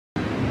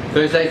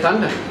Thursday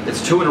Thunder.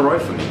 It's 2 in a row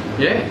for me.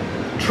 Yeah.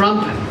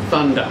 Trump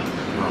Thunder.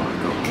 Oh my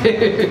god.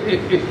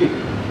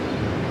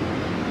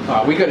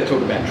 Alright, we got to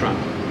talk about Trump.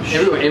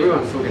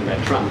 Everyone's talking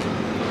about Trump.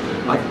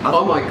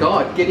 Oh my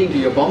god, get into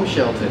your bomb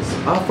shelters.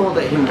 I thought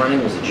that him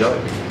running was a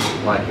joke.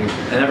 Like,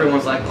 and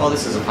everyone's like, oh,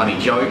 this is a funny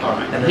joke.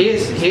 Alright, and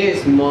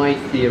here's my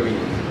theory,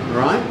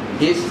 alright?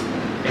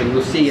 And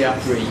we'll see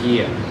after a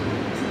year.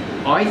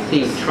 I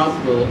think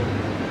Trump will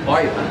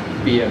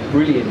either be a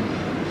brilliant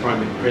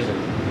president,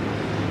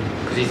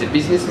 because he's a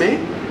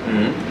businessman.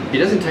 He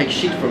doesn't take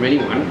shit from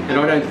anyone, and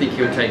I don't think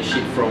he'll take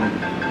shit from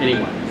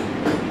anyone.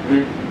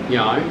 You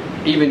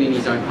know, even in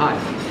his own party.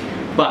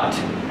 But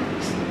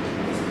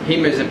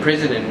him as a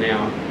president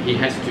now, he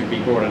has to be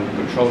brought under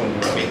control a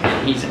little bit.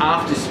 And his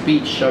after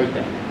speech showed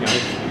that.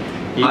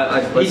 You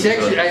know, he's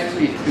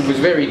actually it was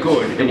very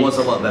good. It was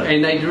a lot better.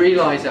 And they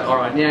realised that, all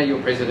right, now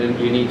you're president,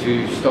 you need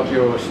to stop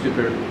your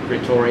stupid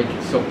rhetoric,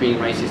 stop being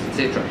racist,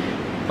 etc.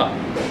 But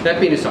that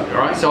being aside,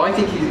 all right. So I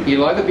think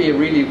he'll either be a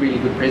really, really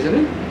good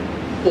president,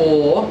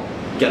 or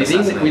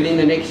within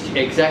the next,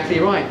 exactly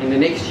right, in the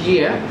next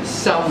year,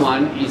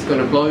 someone is going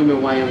to blow him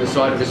away on the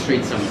side of the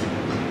street somewhere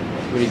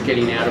when he's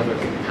getting out of a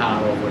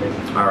car or whatever.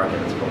 I reckon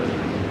that's probably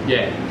it.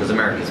 Yeah. Because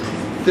America's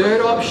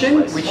third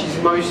option, which is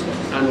most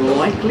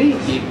unlikely,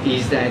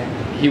 is that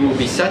he will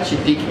be such a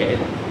dickhead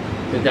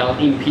that they'll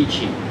impeach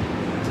him.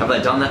 Have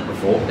they done that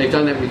before? They've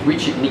done that with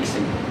Richard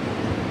Nixon.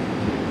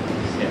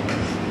 Yeah.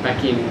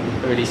 Back in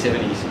early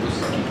 70s, it was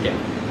kicked out.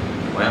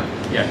 Wow.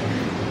 Yeah.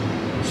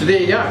 So there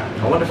you go.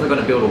 I wonder if they're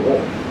going to build a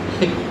wall.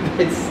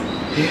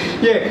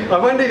 Yeah, I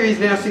wonder if he's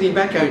now sitting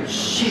back going,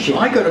 shit,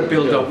 I got to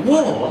build a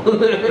wall.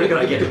 We're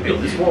going to get to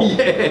build this wall.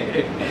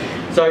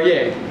 Yeah. So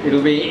yeah,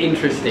 it'll be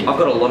interesting. I've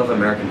got a lot of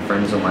American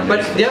friends on my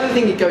But the other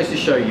thing, it goes to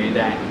show you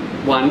that,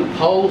 one,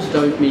 polls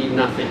don't mean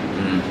nothing.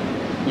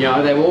 You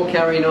know, they're all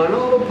carrying on,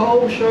 oh, the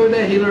polls show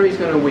that Hillary's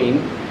going to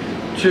win.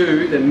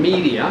 Two, the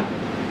media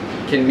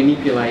can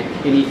manipulate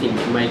anything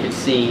to make it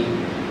seem,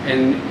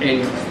 and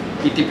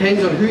it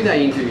depends on who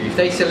they interview. If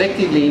they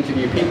selectively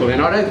interview people,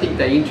 and I don't think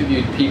they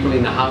interviewed people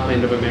in the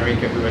heartland of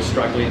America who are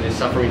struggling, they're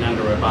suffering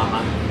under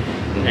Obama,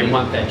 and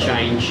want that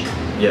change.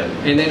 Yeah.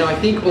 And then I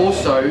think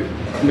also,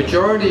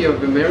 majority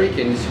of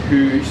Americans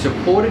who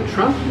supported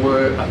Trump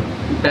were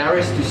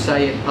embarrassed to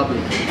say it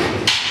publicly.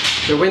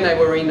 So when they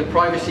were in the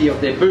privacy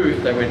of their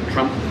booth, they went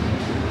Trump.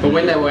 But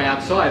when they were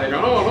outside, they go,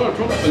 oh no,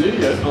 Trump's an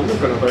idiot, I'm not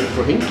going to vote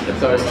for him.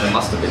 So it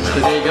must have been that. So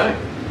there you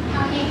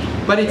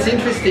go. But it's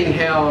interesting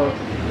how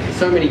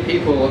so many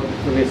people,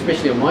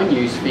 especially on my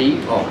news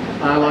feed,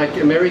 are like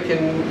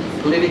American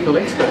political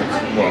experts.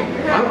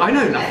 Well, I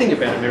know nothing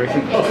about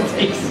American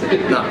politics.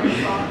 No.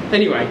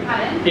 Anyway,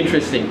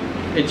 interesting.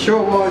 It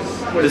sure was.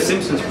 The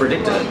Simpsons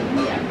predicted it.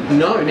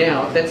 No,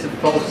 now that's a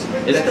false.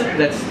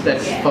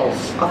 That's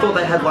false. I thought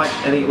they had like,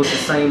 and it was the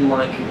same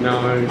like.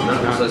 No.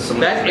 So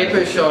that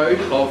episode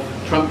of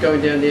Trump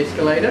going down the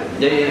escalator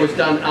was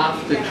done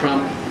after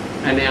Trump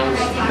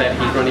announced that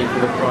he's running for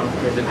the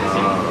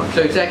presidency.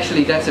 So it's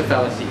actually, that's a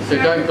fallacy. So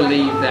don't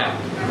believe that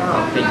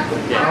thing.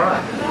 Yeah.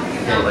 Alright.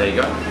 Well, there you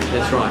go.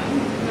 That's right.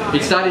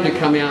 It's starting to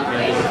come out now.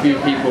 There's a few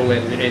people,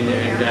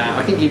 and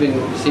I think even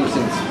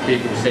Simpsons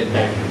people said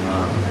that.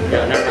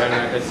 No,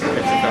 that's a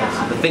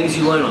fallacy. The things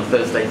you learn on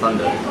Thursday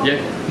Thunder. Yeah.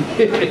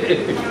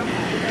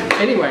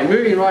 Anyway,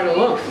 moving right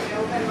along.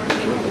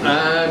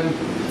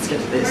 Let's get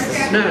to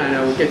this. No,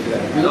 we'll get to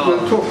that.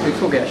 We'll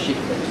talk about shit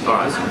first.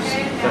 Alright.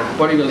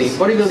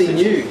 Bodybuilding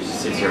news.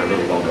 Sit here a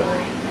little longer.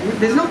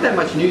 There's not that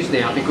much news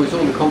now because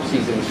all the comp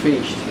season is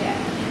finished.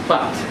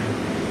 But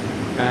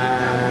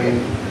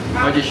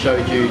I just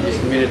showed you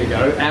just a minute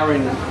ago,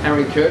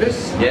 Aaron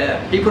Curtis.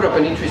 Yeah. He put up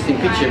an interesting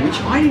picture,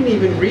 which I didn't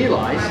even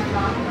realise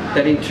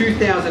that in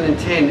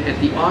 2010 at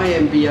the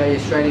IMBA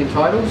Australian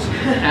titles,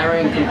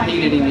 Aaron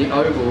competed in the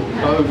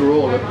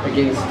overall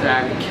against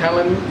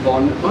Callum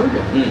von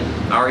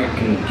Mogen. Ari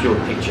can cure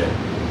a picture.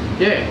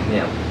 Yeah.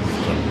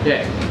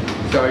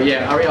 So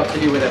yeah, Ari, I'll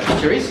tell you where that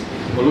picture is.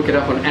 We'll look it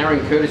up on Aaron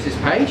Curtis's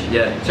page.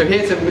 Yeah. So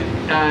here's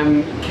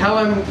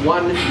Callum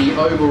won the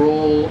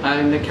overall,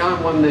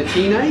 Callum won the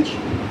teenage,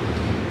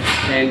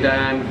 and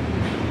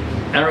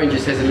Aaron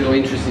just has a little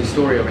interesting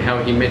story of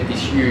how he met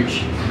this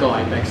huge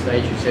guy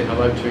backstage who said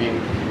hello to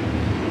him,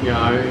 you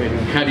know, and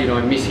how did I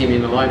miss him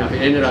in the lineup.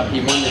 It ended up he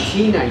won the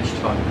teenage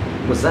title.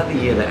 Was that the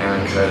year that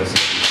Aaron Curtis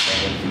was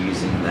banned for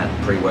using that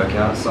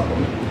pre-workout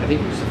supplement? I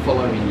think it was the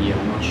following year,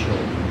 I'm not sure.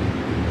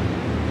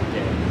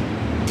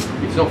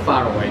 Yeah. It's not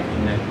far away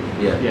from that.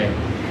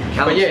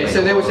 Yeah. But yeah,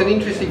 so there was an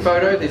interesting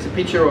photo. There's a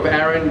picture of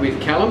Aaron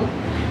with Callum,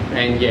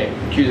 and yeah,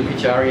 cue the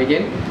picture Ari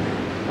again.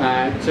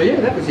 So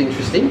yeah, that was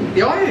interesting.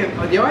 The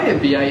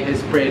IMBA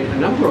has bred a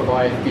number of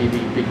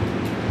IFBB big,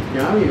 you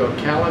know, you got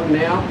Callum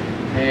now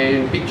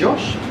and Big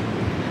Josh.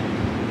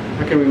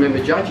 I can remember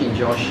judging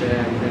Josh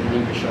at an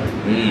English show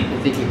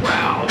and thinking,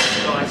 wow,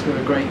 this guy's got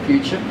a great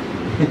future.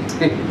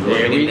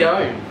 There we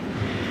go.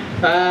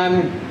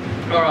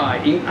 All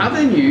right, in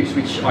other news,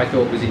 which I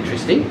thought was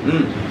interesting,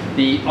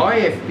 the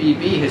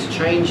IFBB has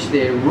changed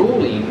their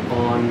ruling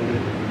on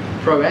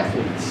pro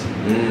athletes,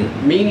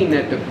 meaning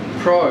that the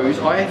pros,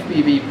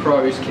 IFBB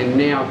pros can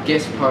now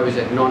guest pose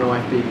at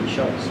non-IFBB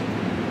shows.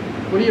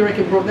 What do you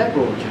reckon brought that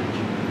broad change?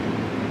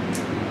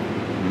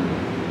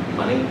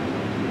 Money?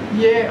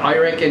 Yeah, I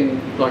reckon,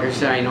 like I was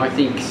saying, I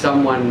think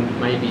someone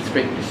may be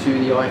threatened to sue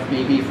the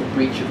IFBB for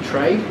breach of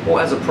trade. Well,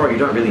 as a pro, you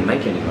don't really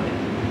make any money.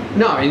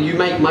 No, and you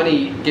make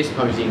money guest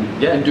posing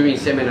and doing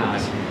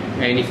seminars.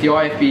 And if the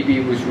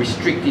IFBB was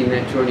restricting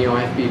that to only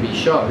IFBB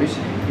shows,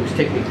 it was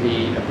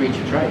technically a breach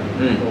of trade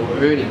or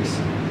earnings.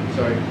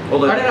 So, I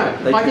don't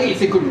know. I think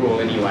it's a good rule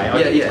anyway.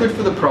 I think it's good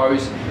for the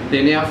pros.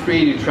 They're now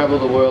free to travel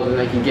the world and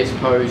they can guest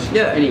pose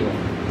anywhere.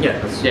 Yeah,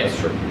 that's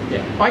true.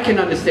 Yeah, I can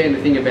understand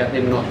the thing about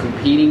them not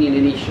competing in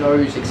any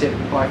shows except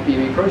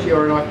IFBB pros.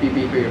 You're an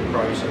IFBB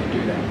pro, so you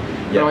do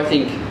that. But I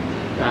think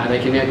they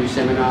can now do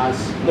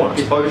seminars. More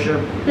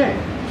exposure. Yeah,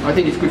 I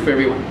think it's good for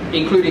everyone,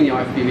 including the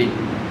IFBB.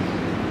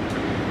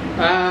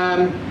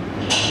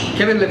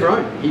 Kevin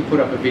Levrone, he put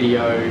up a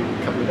video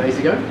a couple of days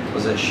ago.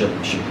 Was it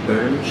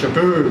Shaboom?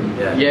 Shaboom.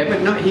 Yeah. Yeah,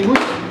 but no, he was.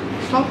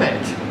 Stop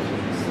it.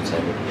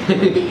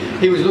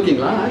 He was looking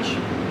large.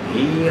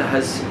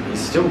 He's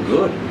still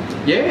good.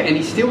 Yeah, and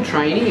he's still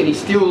training,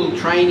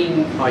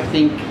 I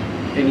think,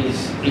 and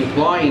he's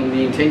implying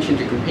the intention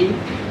to compete.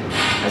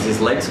 As his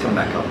legs come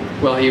back up.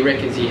 Well, he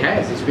reckons he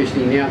has,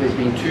 especially now there's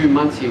been 2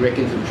 months, he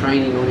reckons, of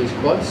training on his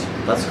quads.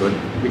 That's good.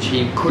 Which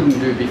he couldn't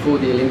do before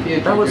the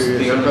Olympiad. That was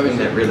the only thing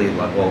that really,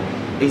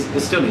 he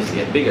still needs to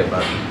get bigger,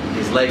 but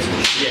his legs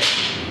were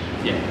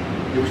Yeah.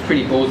 It was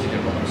pretty ballsy to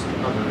almost, I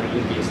don't know,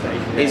 Olympia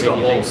stage. He's got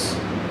balls.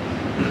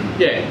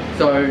 Yeah,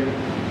 so,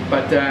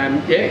 but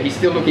he's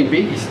still looking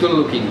big, he's still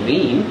looking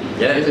lean.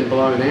 Yeah. He hasn't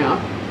blown out.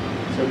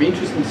 So it'll be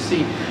interesting to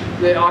see.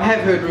 I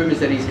have heard rumours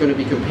that he's going to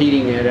be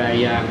competing at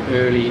a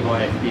early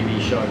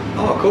IFBB show.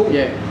 Oh, cool.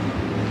 Yeah.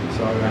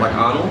 So like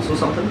Arnold's or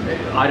something?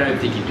 I don't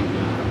think he'd do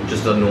that.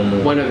 Just a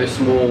normal... One of the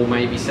small,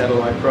 maybe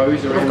satellite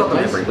pros around. I've got the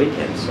them place. every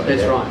weekend. So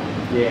That's right.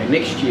 Yeah,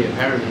 next year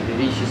apparently that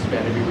he's just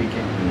about every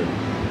weekend.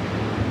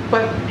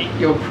 But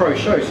you're a pro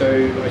show, so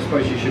I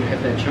suppose you should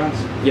have that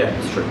chance. Yeah,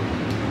 it's true.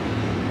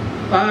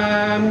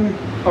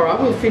 Alright,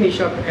 we'll finish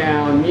up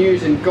our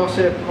news and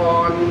gossip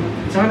on,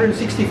 it's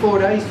 164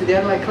 days to the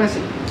Adelaide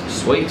Classic.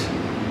 Sweet.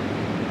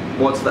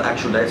 What's the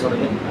actual dates on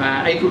again?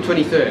 April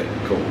 23rd.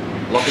 Cool.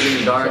 Lock it in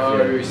your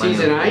diary. So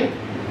season A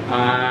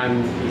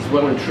is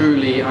well and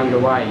truly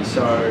underway.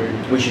 So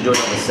we should do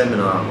another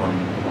seminar on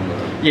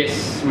the...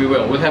 Yes, we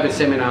will. We'll have a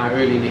seminar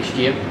early next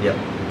year. Yep.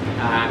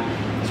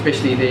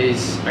 Especially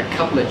there's a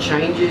couple of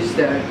changes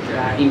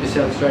that Invest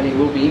South Australia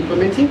will be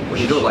implementing. We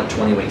should do it like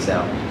 20 weeks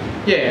out.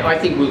 Yeah, I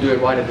think we'll do it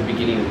right at the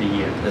beginning of the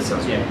year. That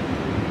sounds good.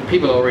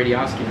 People are already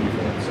asking me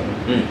for it, so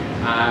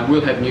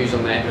we'll have news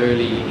on that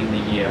early in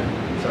the year.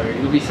 So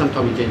it'll be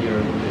sometime in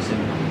January we'll do a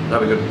seminar.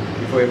 That'll be good.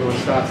 Before everyone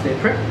starts their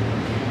prep.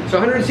 So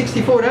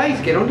 164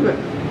 days, get onto it.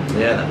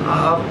 Yeah,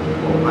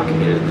 well, I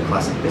competed in the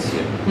Classic this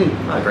year. I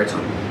had a great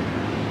time.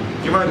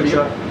 Do you run a good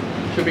show?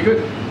 Should be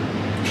good.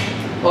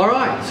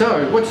 Alright,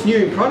 so what's new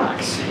in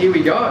products? Here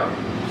we go.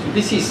 So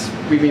this is,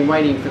 we've been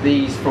waiting for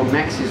these from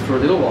Max's for a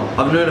little while.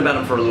 I've known about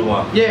them for a little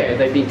while. Yeah,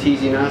 they've been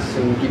teasing us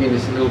and giving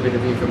us a little bit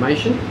of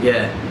information.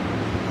 Yeah.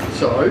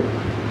 So,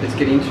 let's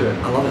get into it.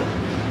 I love it.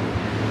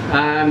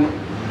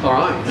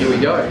 Alright, here we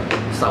go.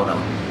 Start with that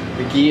one.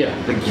 The gear.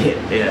 The gear,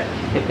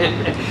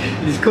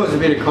 yeah. This caused a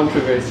bit of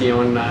controversy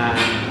on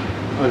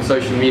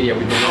social media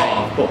with the name.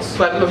 Oh, of course.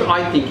 But look,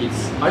 I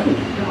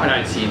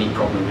don't see any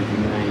problem with the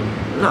name.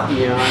 No.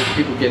 You know,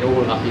 people get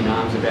all up in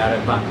arms about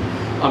it, but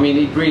I mean,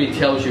 it really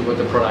tells you what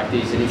the product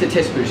is, and it's a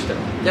test booster.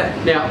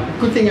 Yeah. Now,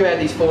 good thing about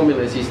these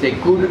formulas is they're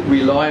good,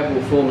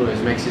 reliable formulas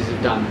Max's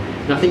have done.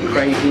 Nothing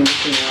crazy,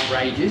 nothing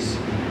outrageous.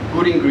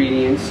 Good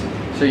ingredients.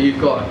 So you've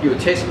got your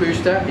test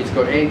booster. It's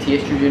got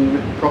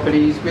anti-estrogen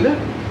properties with it.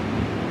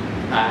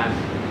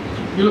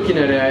 You're looking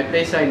at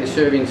they're saying the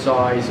serving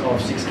size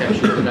of 6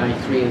 capsules a day,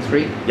 3 and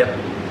 3. Yep.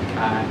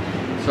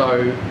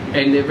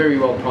 And they're very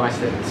well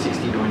priced at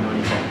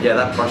 $69.95. Yeah,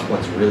 that price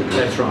point's really good.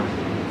 That's right.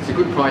 It's a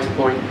good price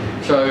point.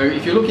 So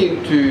if you're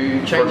looking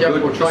to change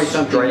up or try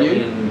something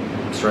new,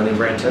 Australian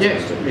brand test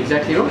booster.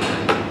 Exactly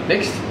right.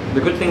 Next. The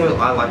good thing with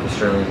I like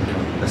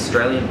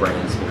Australian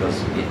brands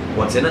because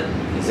what's in it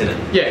is in it.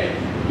 Yeah.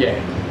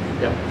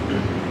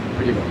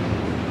 Pretty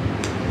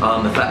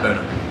well. The fat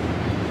burner.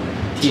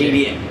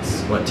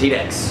 TDX. What?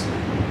 TDX.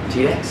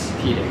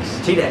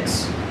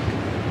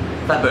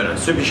 Fat burner.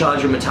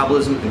 Supercharge your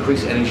metabolism,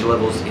 increase energy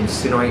levels,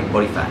 incinerate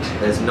body fat.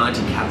 There's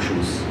 90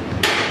 capsules.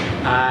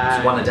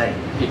 It's one a day.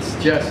 It's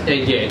just,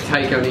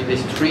 take only,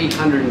 there's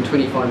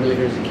 325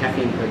 milligrams of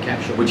caffeine per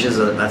capsule. Which is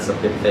that's a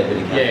fair bit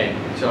of caffeine.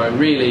 Yeah, so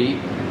really,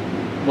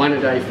 1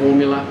 a day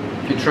formula.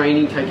 If you're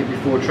training, take it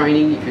before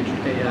training. If you're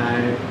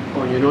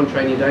on your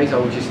non-training days, I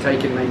would just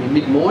take it maybe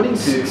mid-morning to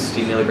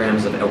 60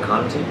 milligrams of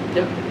L-carnitine.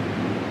 Yep.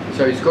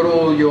 So it's got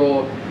all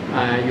your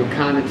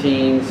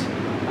carnitines,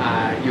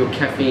 your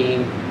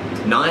caffeine,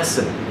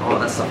 Niacin. Oh,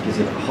 that stuff gives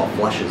you like hot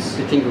flushes.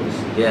 The tingles.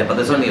 Yeah, but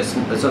there's only a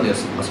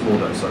small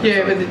dose. Sorry,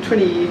 yeah, but the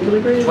 20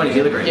 milligrams. 20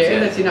 milligrams. Yeah,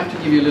 that's enough to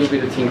give you a little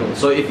bit of tingles.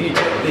 So if you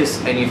take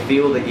this and you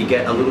feel that you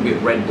get a little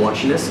bit red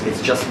blotchiness,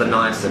 it's just the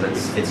niacin.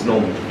 It's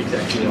normal.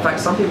 Exactly. In fact,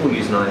 some people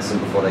use niacin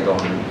before they go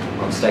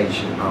on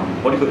stage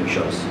bodybuilding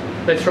shows.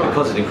 That's right.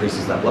 Because it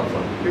increases that blood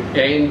flow.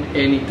 And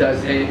it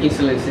does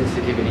insulin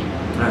sensitivity.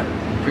 Right.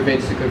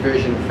 Prevents the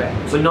conversion of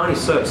fat. So 90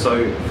 serves.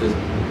 So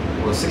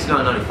for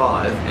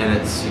 $69.95,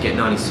 and you get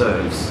 90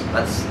 serves.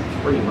 That's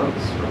 3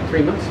 months. Right?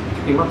 3 months.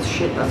 3 months.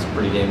 Shit, that's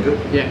pretty damn good.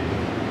 Yeah.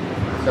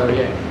 So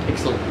yeah,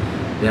 excellent.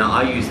 Now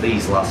I used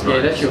these last night.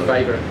 Yeah, that's your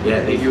favourite.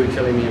 Yeah, you were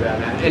telling me about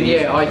that. And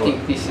yeah, I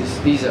think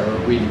these are a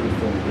really good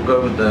form. We'll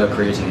go with the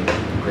creatine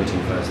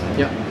first. Eh?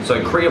 Yep.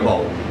 So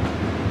Creabol,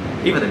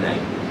 even the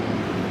name,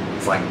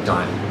 it's like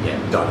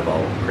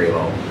Dynabol,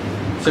 Creabol.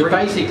 So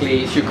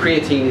basically, it's your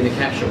creatine in a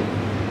capsule.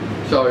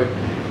 So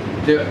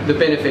the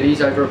benefit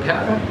is over a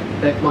powder,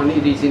 that one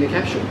it is in a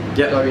capsule.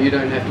 Yep. So you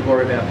don't have to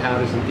worry about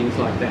powders and things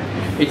like that.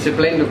 It's a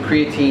blend of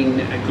creatine,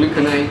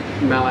 gluconate,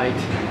 malate,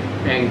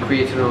 and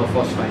creatinoyl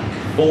phosphate.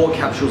 4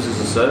 capsules is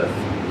a serve.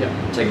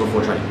 Yep. Take it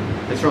before training.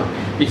 That's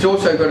right. It's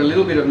also got a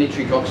little bit of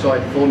nitric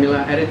oxide formula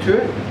added to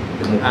it,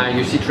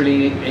 your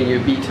citrulline and your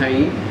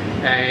betaine,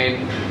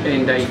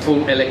 and a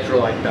full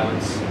electrolyte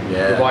balance.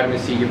 Yeah. Your vitamin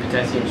C, your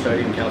potassium,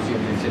 sodium,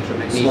 calcium, etc.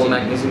 Magnesium. Small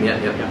magnesium,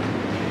 yeah.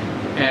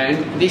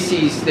 And this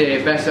is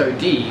their Baso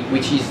D,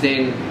 which is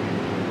then,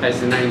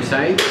 as the name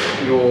says,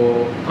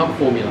 your pump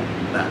formula.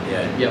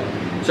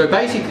 Yeah. So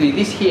basically,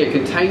 this here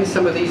contains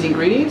some of these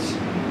ingredients.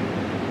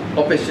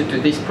 Opposite to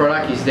this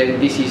product is then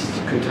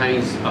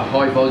contains a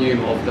high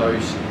volume of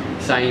those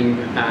same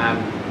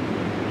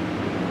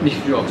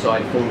nitric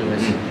oxide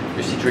formulas,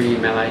 your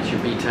citrulline, malate, your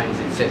betaines,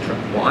 etc.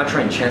 Well, I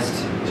trained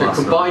chest. So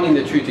combining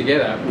the two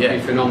together would be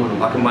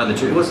phenomenal. I combined the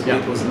two. It was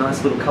a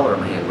nice little colour in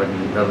my hand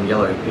rather than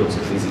yellow pills,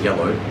 because these are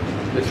yellow.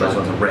 That's those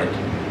right. ones are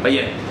red. But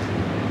yeah,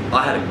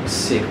 I had a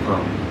sick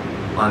pump.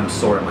 I'm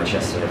sore in my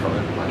chest today from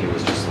it. Like, it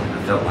was just like,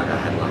 I felt like I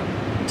had like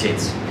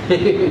tits.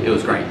 It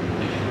was great.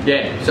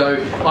 Yeah,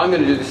 so I'm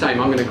going to do the same.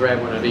 I'm going to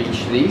grab one of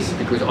each of these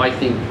because I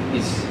think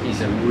this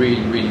is a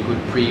really, really good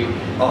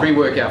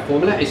pre-workout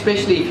formula,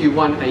 especially if you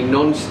want a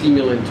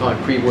non-stimulant type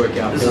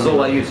pre-workout. This is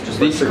all I use. Just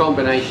this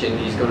combination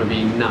is going to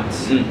be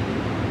nuts. I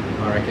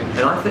reckon.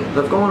 And I think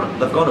they've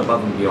gone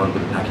above and beyond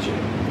with the packaging.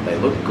 They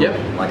look good.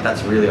 Yep. Like,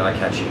 that's really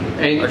eye-catching.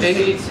 And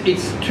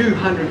it's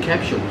 200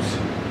 capsules.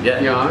 Yeah.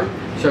 You know,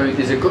 so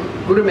there's a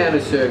good amount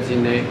of serves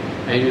in there,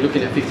 and you're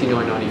looking at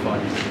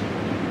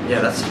 $59.95.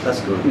 Yeah, that's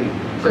good.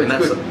 So and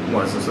that's good.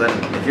 Well, so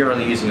then if you're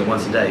only using it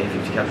once a day,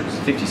 50 capsules,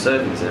 50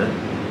 servings in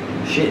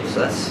it, shit. So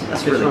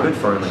that's really good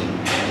for only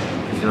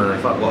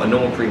 $59.95. Well, a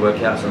normal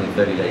pre-workout is only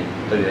 30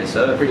 day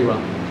serve. Pretty well.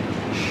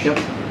 Yep.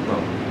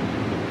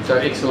 Well, so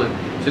excellent.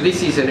 So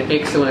this is an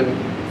excellent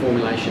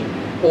formulation.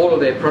 All of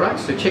their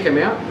products, so check them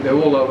out. They're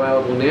all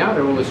available now.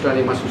 They're all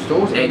Australian Muscle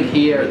stores and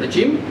here at the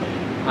gym.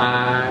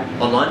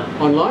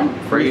 Online.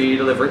 Free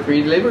delivery.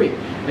 Free delivery.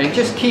 And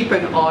just keep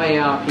an eye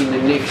out in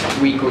the next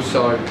week or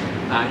so.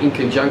 In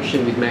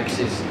conjunction with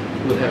Max's,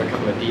 we'll have a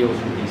couple of deals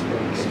with these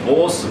products.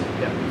 Awesome.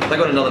 Yeah. They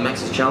got another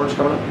Max's challenge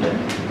coming up?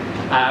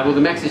 Yeah. Well,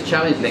 the Max's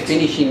challenge is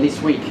finishing this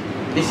week.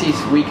 This is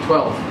week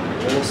 12.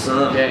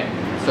 Awesome.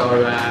 Yeah. So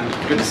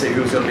good to see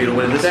who's going to be the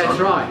winner this time. That's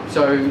right.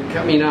 So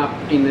coming up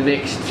in the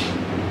next,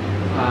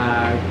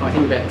 I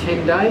think about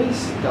 10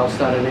 days, they'll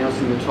start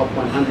announcing the top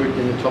 100,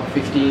 then the top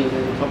 50, and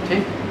then the top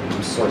 10.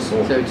 I'm so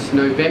sore. So it's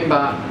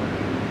November.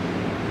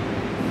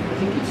 I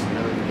think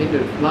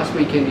it's last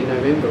weekend in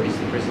November is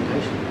the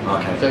presentation.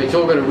 Okay. So it's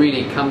all going to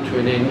really come to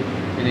an end,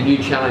 and a new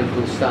challenge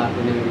will start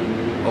whenever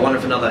you. I wonder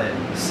if another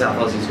South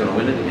Aussie's going to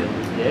win it again.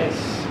 Yes.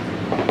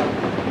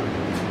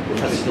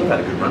 We've had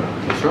a good run.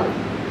 That's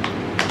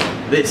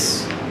right.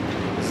 This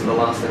is the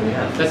last thing we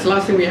have. That's the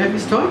last thing we have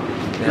this time.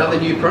 Yeah. Another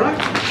new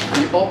product,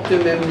 the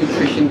Optimum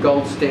Nutrition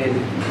Gold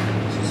Standard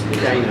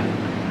Gainer.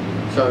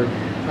 So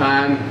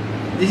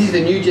this is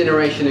the new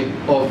generation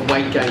of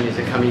weight gainers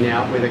that are coming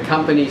out, where the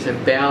companies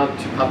have bowed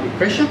to public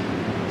pressure,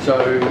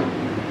 so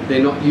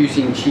they're not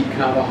using cheap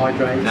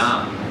carbohydrates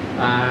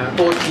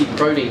or cheap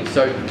protein.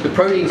 So the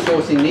protein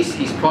source in this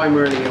is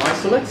primarily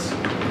isolates,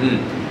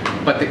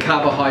 but the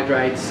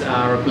carbohydrates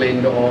are a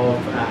blend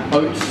of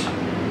oats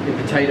and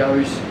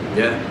potatoes,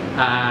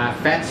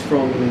 fats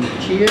from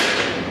chia.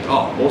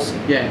 Oh, awesome.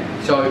 Yeah,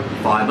 so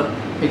fiber.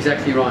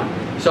 Exactly right.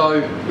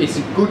 So it's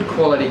a good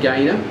quality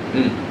gainer.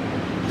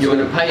 You're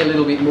going to pay a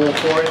little bit more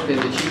for it than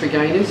the cheaper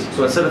gainers.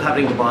 So instead of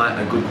having to buy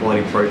a good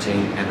quality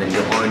protein and then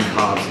your own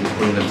carbs and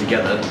putting them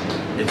together,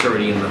 it's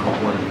already in the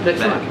hot one.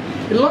 That's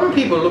right. A lot of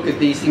people look at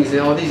these things and say,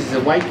 oh, this is a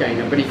weight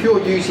gainer. But if you're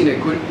using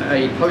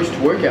a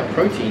post-workout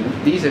protein,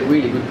 these are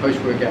really good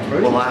post-workout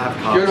proteins. Well, I have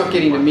carbs. You're not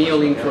getting a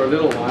meal in for a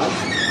little while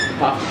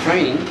after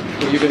training,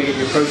 or you're going to get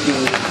your protein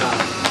with the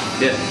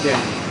carbs.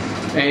 Yeah.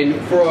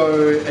 And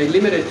for a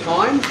limited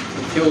time,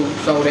 until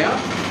sold out,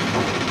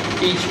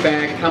 each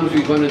bag comes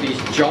with one of these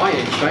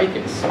giant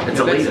shakers. It's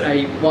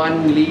a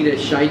 1 litre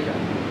shaker,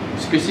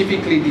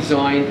 specifically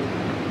designed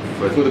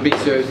for the big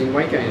serves in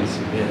weight gainers.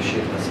 Yeah,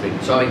 shit, that's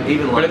big. So, I mean,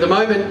 even but like, at the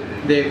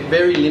moment, they're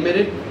very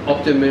limited.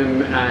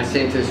 Optimum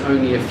centres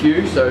only a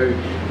few, so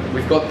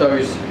we've got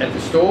those at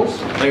the stores.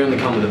 they only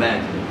come with a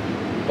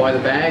bag. Buy the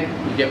bag,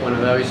 you get one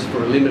of those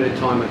for a limited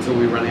time until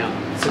we run out.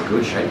 It's a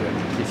good shaker.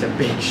 It's a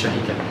big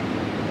shaker.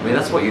 I mean,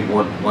 that's what you'd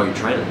want while you're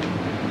training.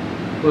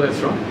 Well, that's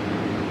right.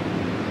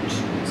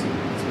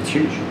 It's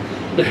huge.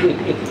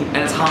 And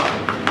it's hard.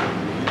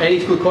 And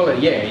it's good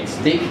quality. Yeah, it's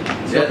thick.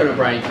 It's not going to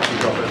break if you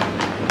drop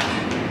it.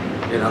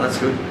 Yeah, no, that's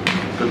good.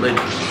 Good lid.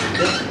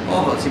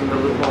 Oh, it's even got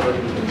a little bottle.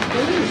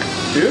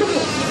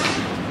 Beautiful.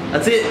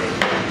 That's it.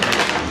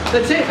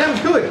 That's it. That was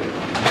good.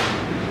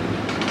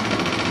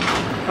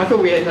 I thought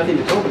we had nothing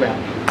to talk about.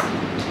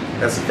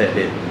 That's a fair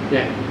bit.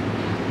 Yeah.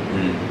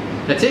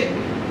 Mm. That's it.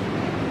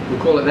 We'll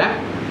call it that.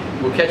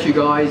 We'll catch you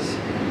guys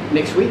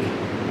next week.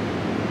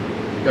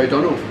 Go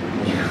Donald.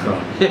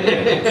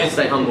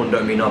 Stay humble and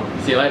don't be knob.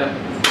 See you later.